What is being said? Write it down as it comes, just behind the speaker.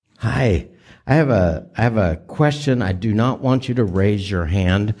Hi. I have a question. I do not want you to raise your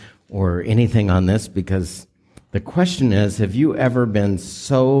hand or anything on this because the question is, have you ever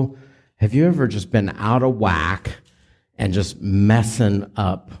just been out of whack and just messing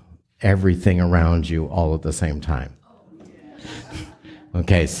up everything around you all at the same time?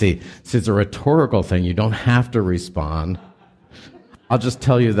 Okay, see, it's a rhetorical thing. You don't have to respond. I'll just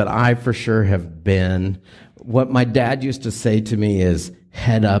tell you that I for sure have been. What my dad used to say to me is,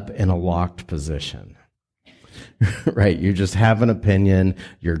 head up in a locked position. Right? You just have an opinion.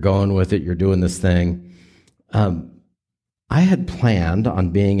 You're going with it. You're doing this thing. I had planned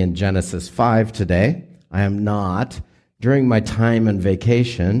on being in Genesis 5 today. I am not. During my time on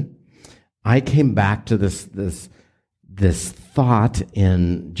vacation, I came back to this thought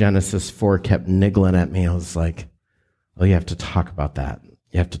in Genesis 4 kept niggling at me. I was like, oh, you have to talk about that.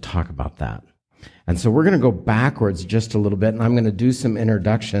 You have to talk about that. And so we're going to go backwards just a little bit, and I'm going to do some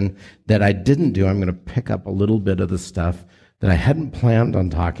introduction that I didn't do. I'm going to pick up a little bit of the stuff that I hadn't planned on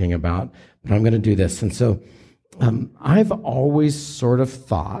talking about, but I'm going to do this. And so I've always sort of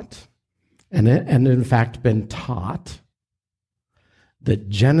thought, and in fact been taught, that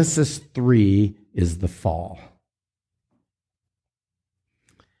Genesis 3 is the fall.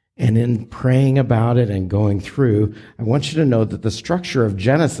 And in praying about it and going through, I want you to know that the structure of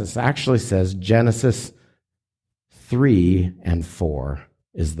Genesis actually says Genesis 3 and 4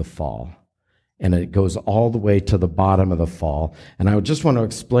 is the fall. And it goes all the way to the bottom of the fall. And I would just want to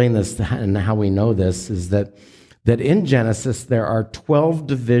explain this, and how we know this is that in Genesis there are 12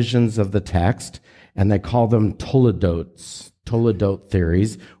 divisions of the text, and they call them Toledot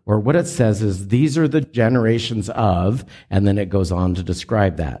theories, or what it says is these are the generations of, and then it goes on to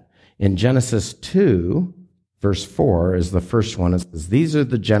describe that. In Genesis 2, verse 4 is the first one. It says, these are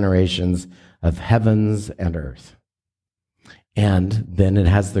the generations of heavens and earth. And then it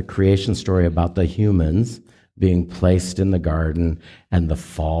has the creation story about the humans being placed in the garden, and the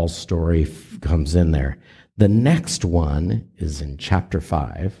fall story comes in there. The next one is in chapter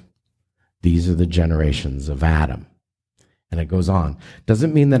 5. These are the generations of Adam. And it goes on.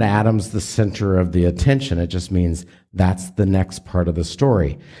 Doesn't mean that Adam's the center of the attention. It just means that's the next part of the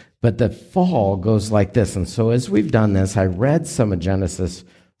story. But the fall goes like this. And so as we've done this, I read some of Genesis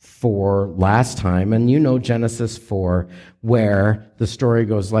 4 last time. And you know Genesis 4, where the story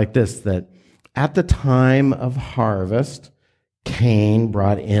goes like this, that at the time of harvest, Cain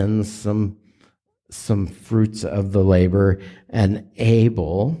brought in some fruits of the labor, and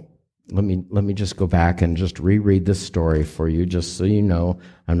Abel... Let me just go back and just reread this story for you, just so you know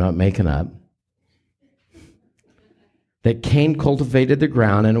I'm not making up. That Cain cultivated the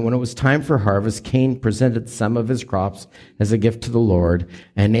ground, and when it was time for harvest, Cain presented some of his crops as a gift to the Lord,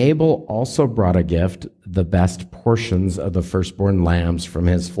 and Abel also brought a gift, the best portions of the firstborn lambs from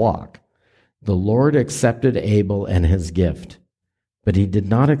his flock. The Lord accepted Abel and his gift, but he did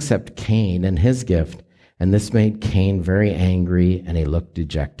not accept Cain and his gift, and this made Cain very angry, and he looked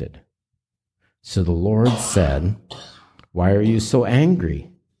dejected. So the Lord said, why are you so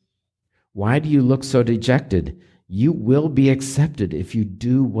angry? Why do you look so dejected? You will be accepted if you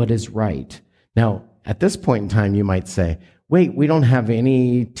do what is right. Now, at this point in time, you might say, wait, we don't have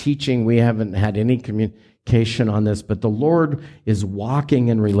any teaching. We haven't had any communication on this, but the Lord is walking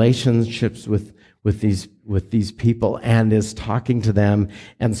in relationships with these people and is talking to them.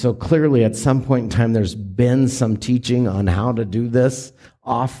 And so clearly at some point in time, there's been some teaching on how to do this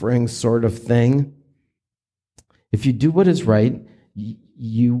offering sort of thing. If you do what is right,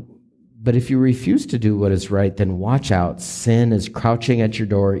 but if you refuse to do what is right, then watch out. Sin is crouching at your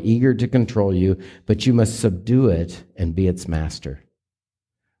door, eager to control you, but you must subdue it and be its master.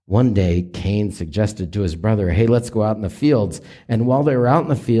 One day, Cain suggested to his brother, hey, let's go out in the fields. And while they were out in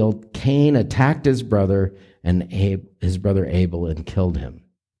the field, Cain attacked his brother and his brother Abel and killed him.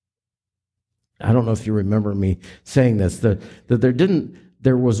 I don't know if you remember me saying this, that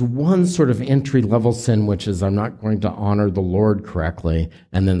there was one sort of entry-level sin, which is I'm not going to honor the Lord correctly,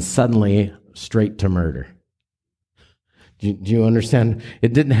 and then suddenly straight to murder. Do you understand?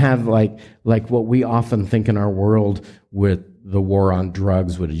 It didn't have like what we often think in our world with the war on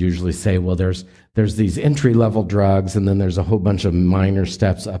drugs would usually say, well, there's these entry-level drugs, and then there's a whole bunch of minor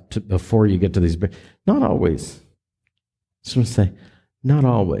steps up to before you get to these. Not always. Just want to say, not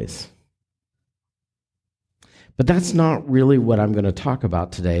always. But that's not really what I'm going to talk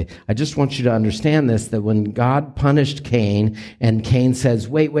about today. I just want you to understand this, that when God punished Cain, and Cain says,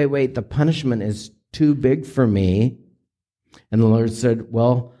 wait, the punishment is too big for me. And the Lord said,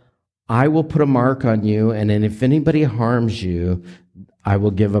 well, I will put a mark on you, and then if anybody harms you, I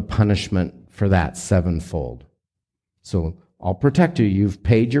will give a punishment for that sevenfold. So I'll protect you. You've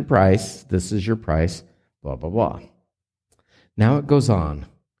paid your price. This is your price, blah, blah, blah. Now it goes on.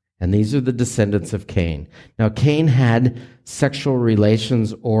 And these are the descendants of Cain. Now, Cain had sexual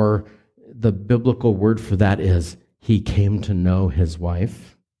relations, or the biblical word for that is he came to know his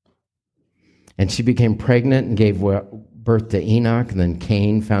wife. And she became pregnant and gave birth to Enoch. And then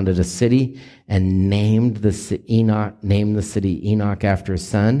Cain founded a city and named the city Enoch after his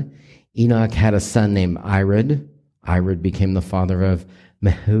son. Enoch had a son named Irad. Irad became the father of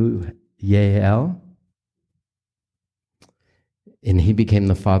Mehujael. And he became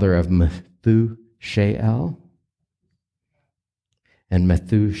the father of Methushael. And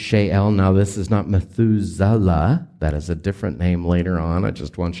Methushael, now this is not Methuselah. That is a different name later on. I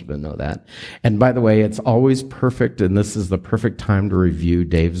just want you to know that. And by the way, it's always perfect, and this is the perfect time to review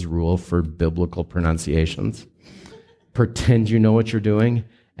Dave's rule for biblical pronunciations. Pretend you know what you're doing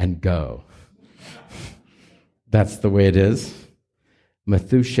and go. That's the way it is.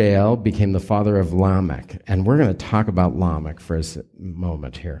 Methushael became the father of Lamech. And we're going to talk about Lamech for a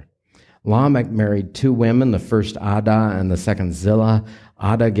moment here. Lamech married two women, the first Ada and the second Zillah.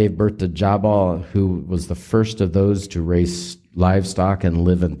 Ada gave birth to Jabal, who was the first of those to raise livestock and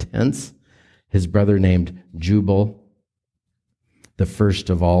live in tents. His brother named Jubal, the first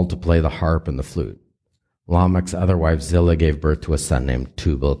of all to play the harp and the flute. Lamech's other wife Zillah gave birth to a son named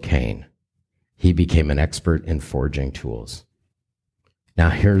Tubal-Cain. He became an expert in forging tools. Now,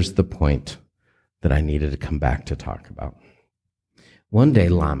 here's the point that I needed to come back to talk about. One day,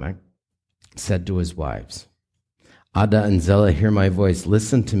 Lamech said to his wives, Ada and Zillah, hear my voice.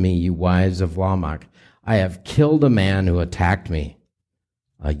 Listen to me, you wives of Lamech. I have killed a man who attacked me,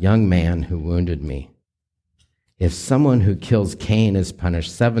 a young man who wounded me. If someone who kills Cain is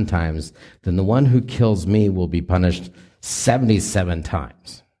punished 7 times, then the one who kills me will be punished 77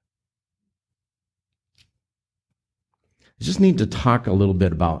 times. I just need to talk a little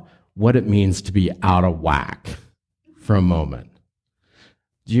bit about what it means to be out of whack for a moment.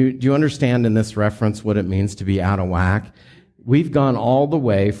 Do you understand in this reference what it means to be out of whack? We've gone all the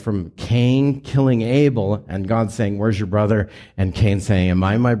way from Cain killing Abel and God saying, where's your brother? And Cain saying, am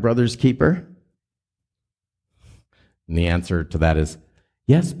I my brother's keeper? And the answer to that is,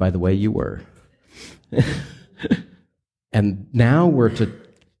 yes, by the way, you were. And now we're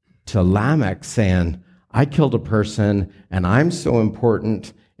to Lamech saying, I killed a person, and I'm so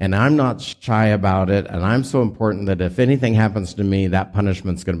important, and I'm not shy about it, and I'm so important that if anything happens to me, that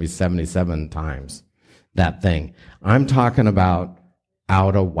punishment's going to be 77 times that thing. I'm talking about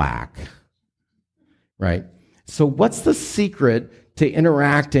out of whack, right? So what's the secret to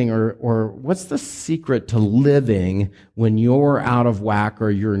interacting, or what's the secret to living when you're out of whack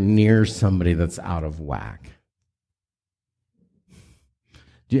or you're near somebody that's out of whack?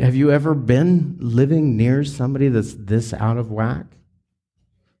 Have you ever been living near somebody that's this out of whack?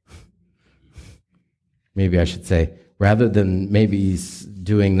 Maybe I should say, rather than maybe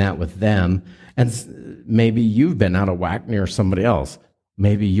doing that with them, and maybe you've been out of whack near somebody else.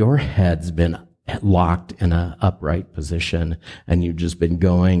 Maybe your head's been locked in an upright position, and you've just been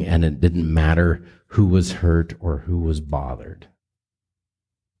going, and it didn't matter who was hurt or who was bothered.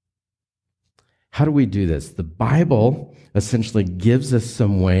 How do we do this? The Bible essentially gives us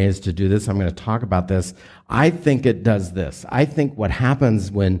some ways to do this. I'm going to talk about this. I think it does this. I think what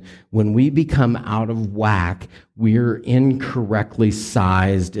happens when we become out of whack, we're incorrectly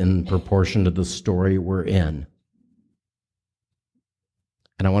sized in proportion to the story we're in.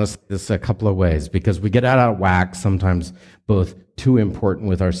 And I want to say this a couple of ways, because we get out of whack sometimes both too important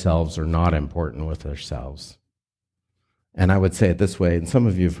with ourselves or not important with ourselves. And I would say it this way, and some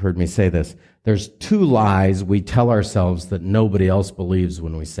of you have heard me say this, there's 2 lies we tell ourselves that nobody else believes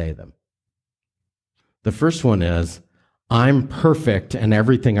when we say them. The first one is, I'm perfect and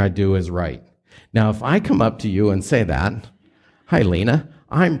everything I do is right. Now, if I come up to you and say that, hi, Lena,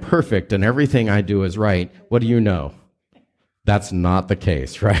 I'm perfect and everything I do is right, what do you know? That's not the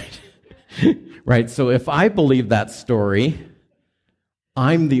case, right? Right? So if I believe that story,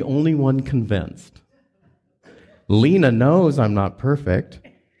 I'm the only one convinced. Lena knows I'm not perfect,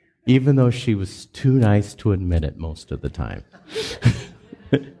 even though she was too nice to admit it most of the time.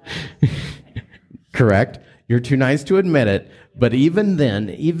 Correct? You're too nice to admit it, but even then,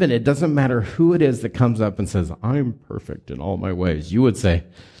 even it doesn't matter who it is that comes up and says, I'm perfect in all my ways. You would say,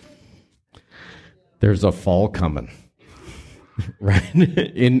 there's a fall coming, right?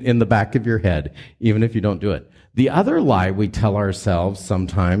 in the back of your head, even if you don't do it. The other lie we tell ourselves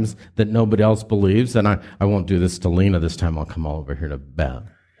sometimes that nobody else believes, and I won't do this to Lena this time, I'll come all over here to Beth.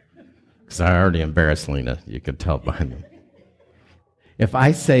 Because I already embarrassed Lena, you could tell behind me. If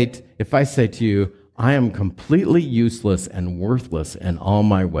I say to you, I am completely useless and worthless in all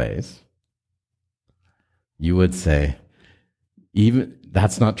my ways, you would say, even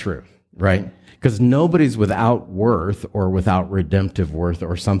that's not true, right? Because nobody's without worth or without redemptive worth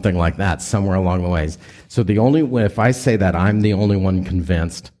or something like that somewhere along the ways. So if I say that I'm the only one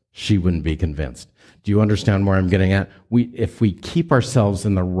convinced, she wouldn't be convinced. Do you understand where I'm getting at? If we keep ourselves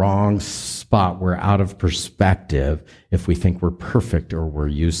in the wrong spot, we're out of perspective if we think we're perfect or we're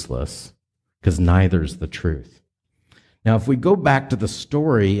useless, because neither's the truth. Now, if we go back to the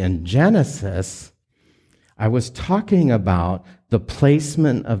story in Genesis, I was talking about the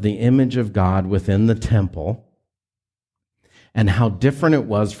placement of the image of God within the temple and how different it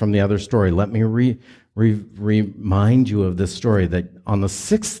was from the other story. Let me remind you of this story, that on the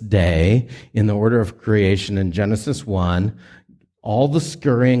sixth day in the order of creation in Genesis 1, all the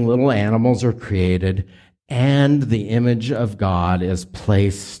scurrying little animals are created and the image of God is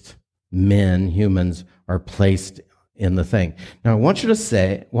placed, humans are placed in the thing. Now, I want you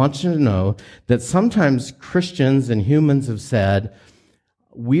to know that sometimes Christians and humans have said,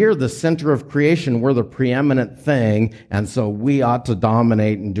 we're the center of creation, we're the preeminent thing, and so we ought to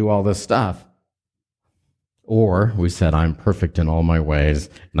dominate and do all this stuff. Or we said, I'm perfect in all my ways,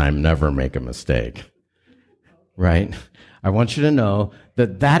 and I never make a mistake. Right? I want you to know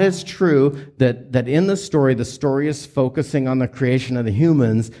that is true, that in the story is focusing on the creation of the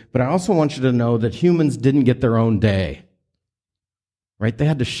humans, but I also want you to know that humans didn't get their own day. Right? They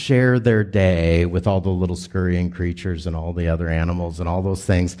had to share their day with all the little scurrying creatures and all the other animals and all those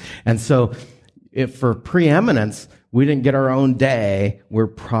things. And so if for preeminence, we didn't get our own day, we're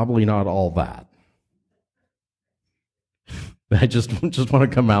probably not all that. I just want to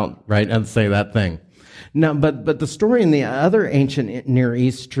come out, right, and say that thing. Now, but the story in the other ancient Near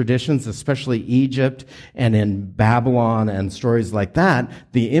East traditions, especially Egypt and in Babylon and stories like that,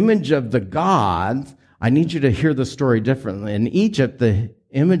 the image of the gods, I need you to hear the story differently. In Egypt, the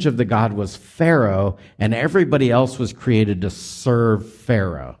image of the god was Pharaoh, and everybody else was created to serve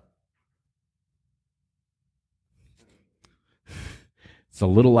Pharaoh. It's a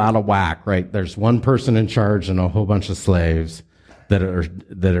little out of whack, right? There's one person in charge and a whole bunch of slaves that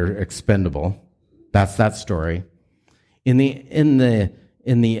are expendable. That's that story. In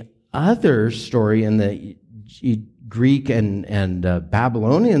the other story, in the Greek and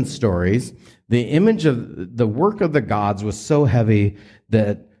Babylonian stories, the image of the work of the gods was so heavy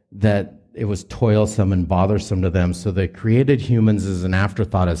that it was toilsome and bothersome to them, so they created humans as an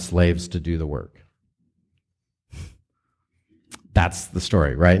afterthought as slaves to do the work. That's the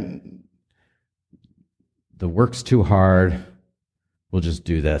story, right? The work's too hard. We'll just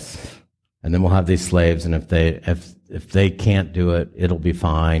do this. And then we'll have these slaves, and if they can't do it, it'll be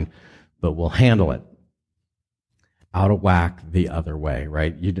fine, but we'll handle it. Out of whack the other way,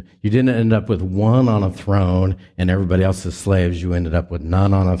 right? You didn't end up with one on a throne and everybody else is slaves. You ended up with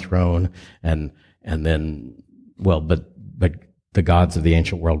none on a throne, and then, but the gods of the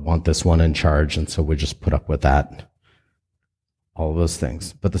ancient world want this one in charge, and so we just put up with that. All of those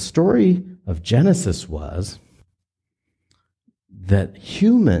things. But the story of Genesis was that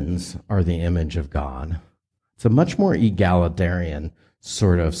humans are the image of God. It's a much more egalitarian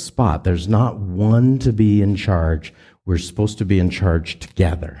sort of spot. There's not one to be in charge. We're supposed to be in charge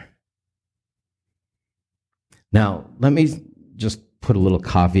together. Now, let me just put a little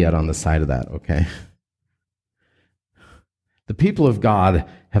caveat on the side of that, okay? The people of God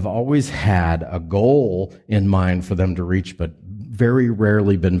have always had a goal in mind for them to reach, but very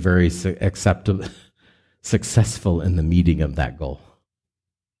rarely been very successful in the meeting of that goal.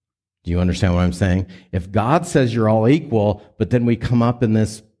 Do you understand what I'm saying? If God says you're all equal, but then we come up in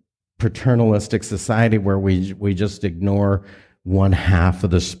this paternalistic society where we just ignore one half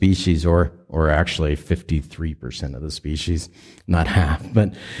of the species, or actually 53% of the species, not half.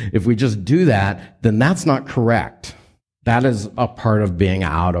 But if we just do that, then that's not correct. That is a part of being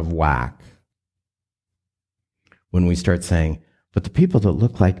out of whack. When we start saying, but the people that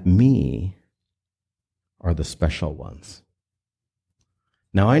look like me are the special ones.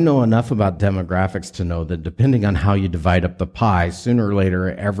 Now, I know enough about demographics to know that depending on how you divide up the pie, sooner or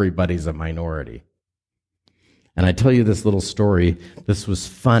later, everybody's a minority. And I tell you this little story. This was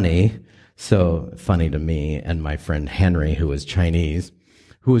funny, so funny to me and my friend Henry, who was Chinese,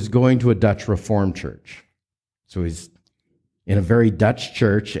 who was going to a Dutch Reformed church. So he's in a very Dutch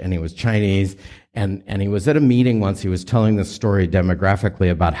church, and he was Chinese, and he was at a meeting once. He was telling this story demographically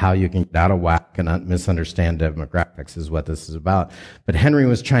about how you can get out of whack and not misunderstand demographics is what this is about. But Henry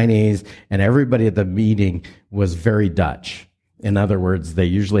was Chinese, and everybody at the meeting was very Dutch. In other words, they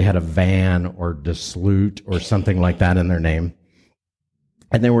usually had a van or de Sloot or something like that in their name.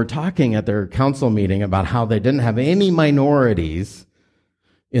 And they were talking at their council meeting about how they didn't have any minorities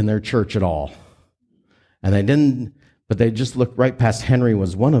in their church at all. And but they just looked right past Henry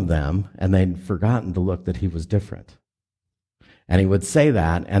was one of them, and they'd forgotten to look that he was different. And he would say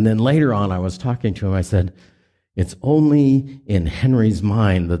that, and then later on I was talking to him, I said, it's only in Henry's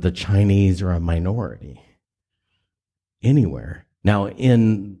mind that the Chinese are a minority. Anywhere. Now,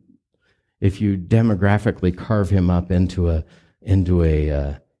 if you demographically carve him up into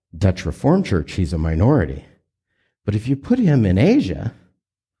a Dutch Reformed church, he's a minority. But if you put him in Asia,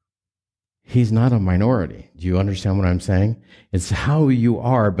 he's not a minority. Do you understand what I'm saying? It's how you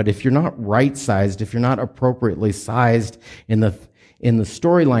are. But if you're not right-sized, if you're not appropriately sized in the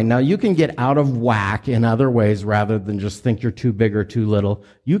storyline, now you can get out of whack in other ways rather than just think you're too big or too little.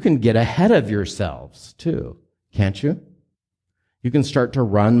 You can get ahead of yourselves too, can't you? You can start to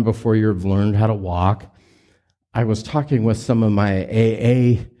run before you've learned how to walk. I was talking with some of my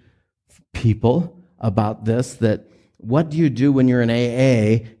AA people about this, that what do you do when you're in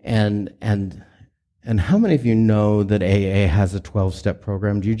AA, and how many of you know that AA has a 12-step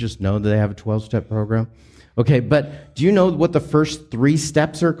program? Do you just know that they have a 12-step program? Okay, but do you know what the first 3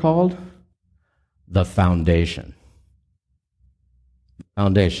 steps are called? The foundation.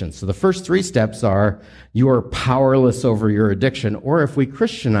 Foundation. So the first 3 steps are, you are powerless over your addiction, or if we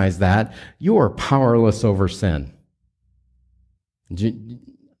Christianize that, you are powerless over sin.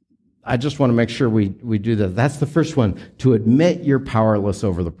 I just want to make sure we do that. That's the first one, to admit you're powerless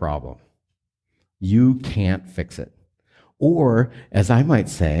over the problem. You can't fix it. Or, as I might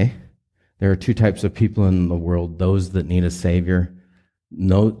say, there are 2 types of people in the world: those that need a Savior,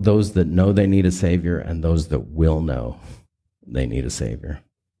 those that know they need a Savior, and those that will know they need a Savior.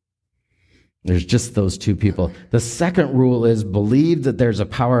 There's just those 2 people. The second rule is, believe that there's a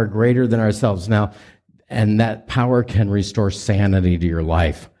power greater than ourselves. Now, and that power can restore sanity to your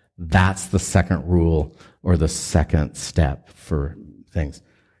life. That's the second rule, or the second step for things.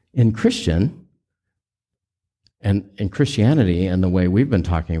 In Christianity and the way we've been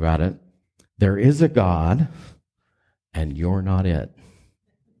talking about it, there is a God, and you're not it.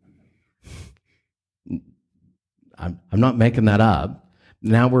 I'm not making that up.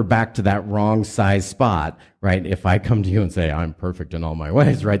 Now we're back to that wrong size spot, right? If I come to you and say, I'm perfect in all my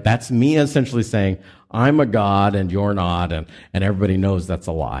ways, right? That's me essentially saying, I'm a God and you're not, and everybody knows that's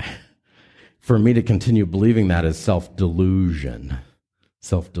a lie. For me to continue believing that is self-delusion.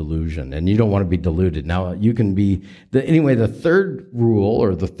 Self-delusion. And you don't want to be deluded. Now, you can be... Anyway, the third rule,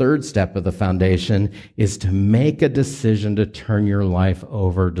 or the third step of the foundation, is to make a decision to turn your life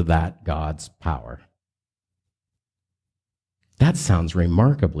over to that God's power. That sounds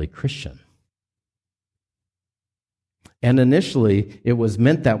remarkably Christian. And initially, it was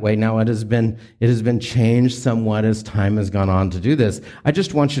meant that way. Now, it has been changed somewhat as time has gone on to do this. I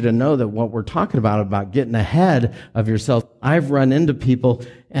just want you to know that what we're talking about getting ahead of yourself, I've run into people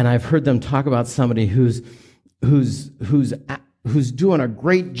and I've heard them talk about somebody who's doing a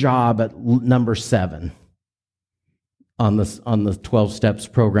great job at number 7 on the 12 steps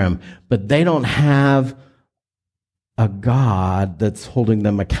program, but they don't have a God that's holding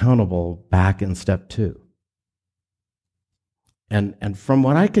them accountable back in step 2. And from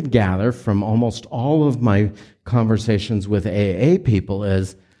what I could gather from almost all of my conversations with AA people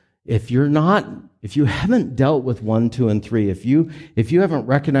is, if you haven't dealt with 1, 2, and 3, if you haven't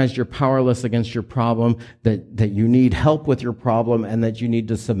recognized you're powerless against your problem, that you need help with your problem, and that you need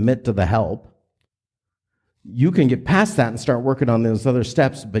to submit to the help, you can get past that and start working on those other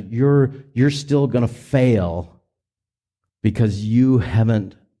steps, but you're still going to fail because you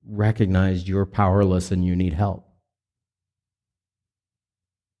haven't recognized you're powerless and you need help.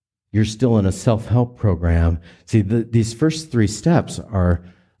 You're still in a self-help program. See, these first 3 steps are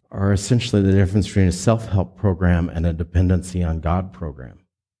essentially the difference between a self-help program and a dependency on God program.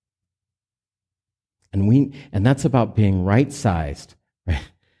 And that's about being right-sized, right?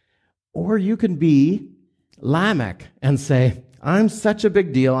 Or you can be Lamech and say, I'm such a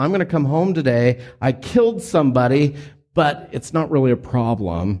big deal. I'm going to come home today. I killed somebody, but it's not really a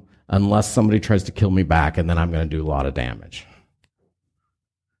problem unless somebody tries to kill me back, and then I'm going to do a lot of damage.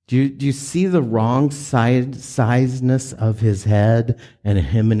 Do you see the wrong sizeness of his head and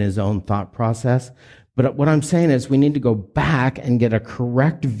him in his own thought process? But what I'm saying is we need to go back and get a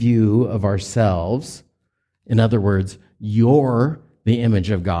correct view of ourselves. In other words, you're the image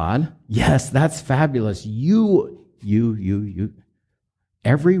of God. Yes, that's fabulous. You.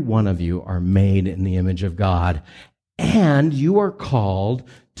 Every one of you are made in the image of God. And you are called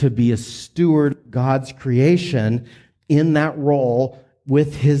to be a steward of God's creation in that role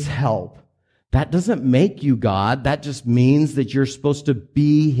with his help. That doesn't make you God. That just means that you're supposed to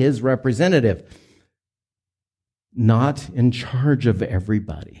be his representative, not in charge of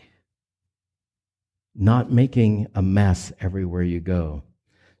everybody, not making a mess everywhere you go.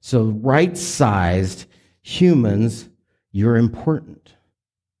 So right-sized humans, you're important.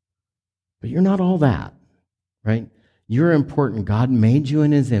 But you're not all that, right? You're important. God made you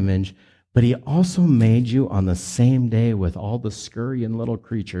in his image, but he also made you on the same day with all the scurrying little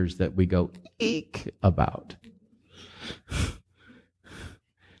creatures that we go eek about.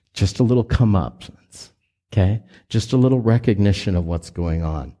 Just a little come-up, okay? Just a little recognition of what's going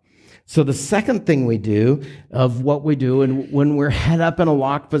on. So the second thing we do of what we do, and when we're head up in a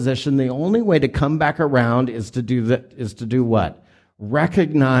locked position, the only way to come back around is to do what?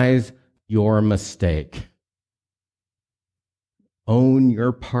 Recognize your mistake. Own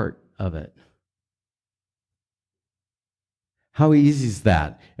your part of it. How easy is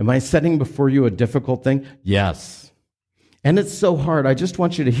that? Am I setting before you a difficult thing? Yes. And it's so hard. I just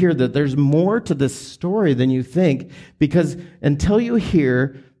want you to hear that there's more to this story than you think, because until you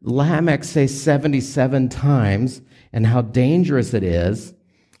hear Lamech say 77 times and how dangerous it is,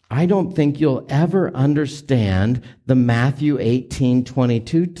 I don't think you'll ever understand the Matthew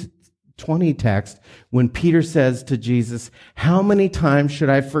 18:22-20 text when Peter says to Jesus, how many times should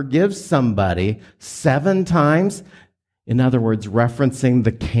I forgive somebody? 7 times? In other words, referencing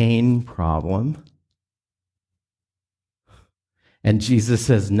the Cain problem. And Jesus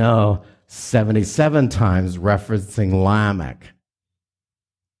says, no, 77 times, referencing Lamech.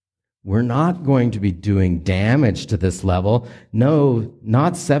 We're not going to be doing damage to this level. No,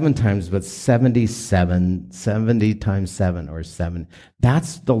 not 7 times, but 77, 70 times 7 or 7.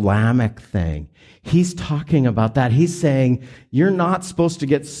 That's the Lamech thing. He's talking about that. He's saying you're not supposed to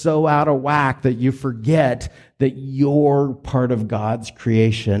get so out of whack that you forget that you're part of God's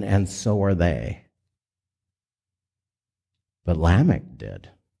creation and so are they. But Lamech did.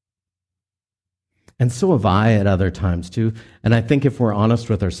 And so have I at other times too. And I think if we're honest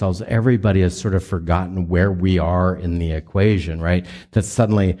with ourselves, everybody has sort of forgotten where we are in the equation, right? That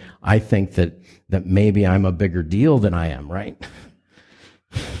suddenly I think that maybe I'm a bigger deal than I am, right?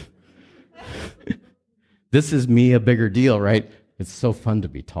 This is me a bigger deal, right? It's so fun to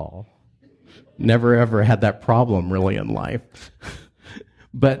be tall. Never ever had that problem really in life.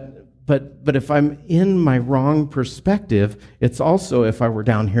 But if I'm in my wrong perspective, it's also if I were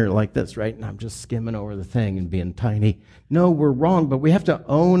down here like this, right? And I'm just skimming over the thing and being tiny. No, we're wrong, but we have to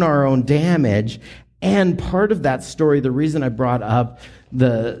own our own damage. And part of that story, the reason I brought up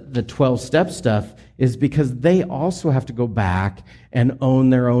the 12-step stuff is because they also have to go back and own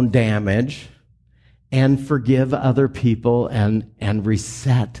their own damage and forgive other people and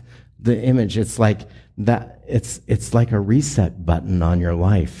reset the image. It's like that. It's like a reset button on your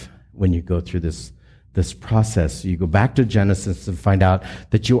life. When you go through this process, you go back to Genesis and find out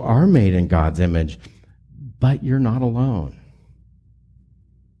that you are made in God's image, but you're not alone.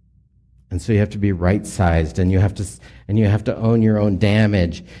 And so you have to be right-sized, and you have to own your own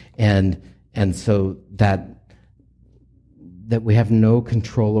damage, and so that we have no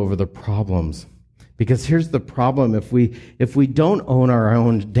control over the problems. Because here's the problem: if we don't own our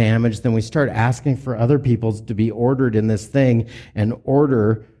own damage, then we start asking for other people to be ordered in this thing, and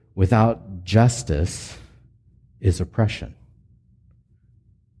order without justice is oppression.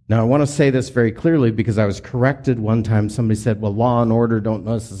 Now, I want to say this very clearly because I was corrected one time. Somebody said, well, law and order don't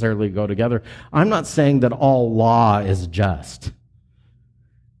necessarily go together. I'm not saying that all law is just.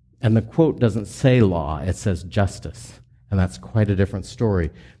 And the quote doesn't say law, it says justice. And that's quite a different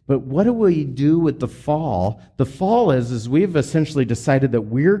story. But what do we do with the fall? The fall is we've essentially decided that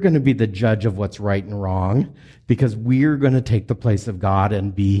we're going to be the judge of what's right and wrong because we're going to take the place of God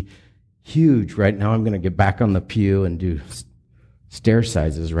and be huge. Right now I'm going to get back on the pew and do stair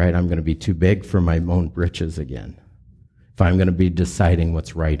sizes, right? I'm going to be too big for my own britches again. If I'm going to be deciding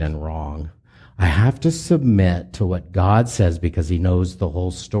what's right and wrong, I have to submit to what God says because he knows the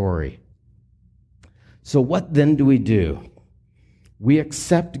whole story. So what then do? We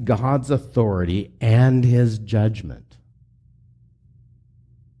accept God's authority and his judgment.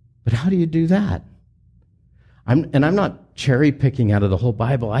 But how do you do that? I'm not cherry picking out of the whole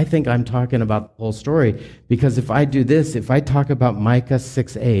Bible. I think I'm talking about the whole story because if I do this, if I talk about Micah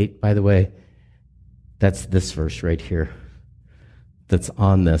 6:8, by the way, that's this verse right here that's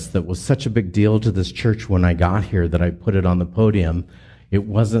on this, that was such a big deal to this church when I got here that I put it on the podium. It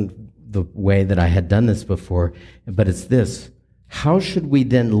wasn't the way that I had done this before, but it's this. How should we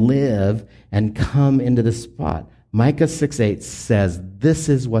then live and come into this spot? Micah 6:8 says this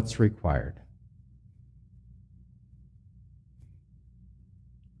is what's required.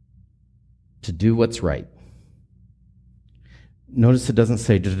 to do what's right. Notice it doesn't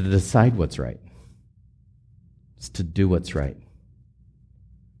say to decide what's right. It's to do what's right.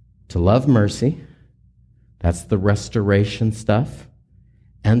 To love mercy, that's the restoration stuff,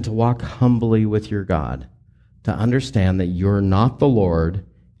 and to walk humbly with your God, to understand that you're not the Lord,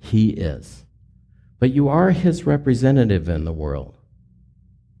 He is. But you are His representative in the world.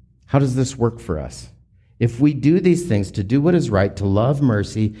 How does this work for us? If we do these things, to do what is right, to love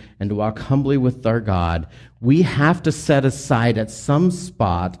mercy, and to walk humbly with our God, we have to set aside at some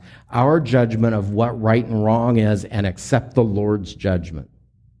spot our judgment of what right and wrong is and accept the Lord's judgment.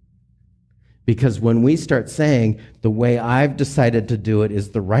 Because when we start saying, the way I've decided to do it is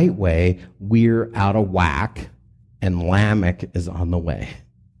the right way, we're out of whack, and Lamech is on the way.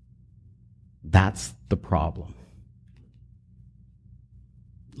 That's the problem.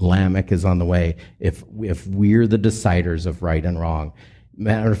 Lamech is on the way if we're the deciders of right and wrong.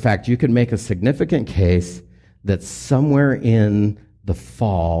 Matter of fact, you could make a significant case that somewhere in the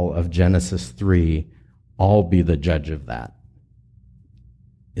fall of Genesis 3, I'll be the judge of that,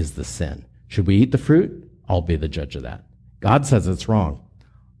 is the sin. Should we eat the fruit? I'll be the judge of that. God says it's wrong.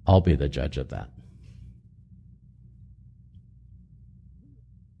 I'll be the judge of that.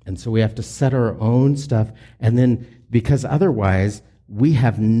 And so we have to set our own stuff, and then, because otherwise, we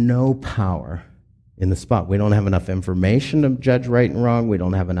have no power in the spot. We don't have enough information to judge right and wrong. We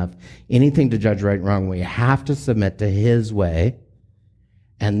don't have enough anything to judge right and wrong. We have to submit to His way.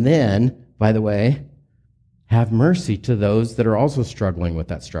 And then, by the way, have mercy to those that are also struggling with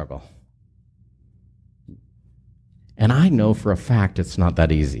that struggle. And I know for a fact it's not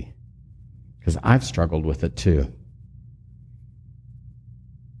that easy, because I've struggled with it too.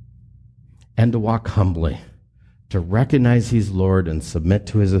 And to walk humbly, to recognize He's Lord and submit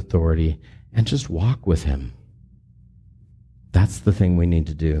to His authority and just walk with Him. That's the thing we need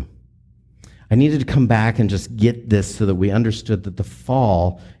to do. I needed to come back and just get this so that we understood that the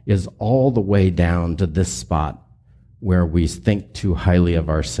fall is all the way down to this spot where we think too highly of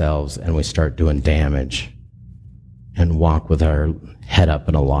ourselves and we start doing damage and walk with our head up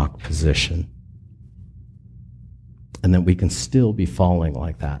in a locked position. And that we can still be falling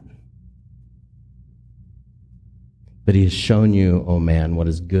like that. But He has shown you, oh man, what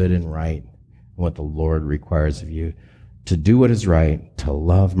is good and right, and what the Lord requires of you, to do what is right, to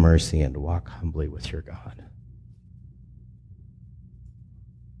love mercy, and to walk humbly with your God.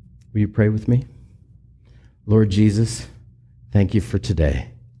 Will you pray with me? Lord Jesus, thank you for today.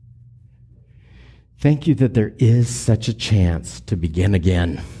 Thank you that there is such a chance to begin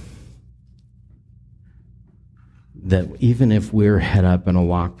again. That even if we're head up in a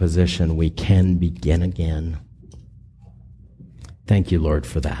locked position, we can begin again. Thank you, Lord,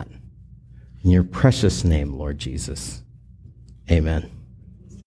 for that. In your precious name, Lord Jesus. Amen.